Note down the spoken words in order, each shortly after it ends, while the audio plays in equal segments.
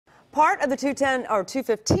Part of the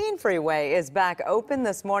 215 freeway is back open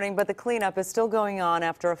this morning, but the cleanup is still going on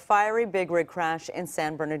after a fiery big rig crash in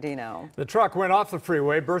San Bernardino. The truck went off the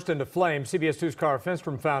freeway, burst into flames. CBS 2's Cara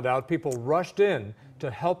Finnstrom found out. People rushed in to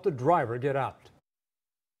help the driver get out.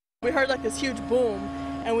 We heard like this huge boom,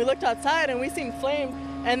 and we looked outside and we seen flames.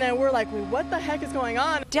 And then we're like, what the heck is going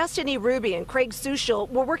on? Destiny Ruby and Craig Sushel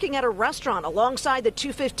were working at a restaurant alongside the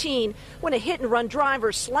 215 when a hit-and-run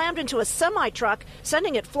driver slammed into a semi-truck,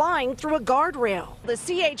 sending it flying through a guardrail. The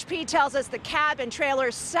CHP tells us the cab and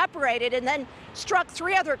trailer separated and then struck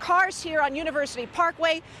 3 other cars here on University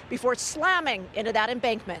Parkway before slamming into that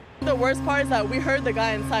embankment. The worst part is that we heard the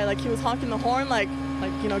guy inside, like he was honking the horn, like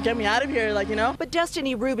get me out of here, But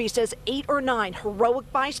Destiny Ruby says 8 or 9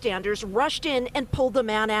 heroic bystanders rushed in and pulled the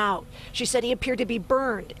man out. She said he appeared to be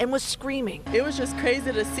burned and was screaming. It was just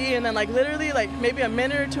crazy to see, and then literally maybe a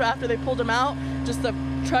minute or two after they pulled him out, just the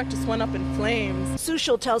truck just went up in flames.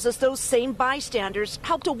 Sushel tells us those same bystanders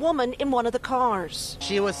helped a woman in one of the cars.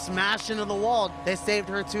 She was smashed into the wall. They saved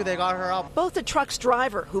her too. They got her up. Both the truck's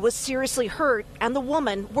driver, who was seriously hurt, and the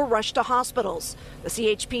woman were rushed to hospitals. The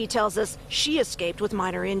CHP tells us she escaped with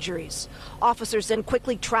minor injuries. Officers then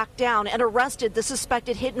quickly tracked down and arrested the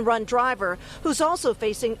suspected hit-and-run driver, who's also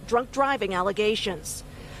facing drunk driving allegations.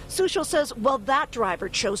 Sushel says while that driver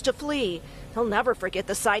chose to flee, he'll never forget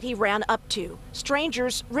the sight he ran up to,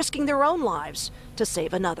 strangers risking their own lives to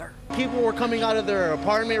save another. People were coming out of their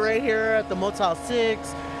apartment right here at the Motel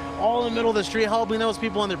 6, all in the middle of the street helping. There was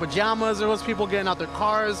people in their pajamas, there was people getting out their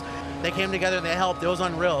cars. They came together and they helped. It was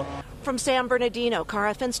unreal. From San Bernardino,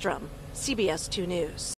 Cara Finnstrom, CBS 2 News.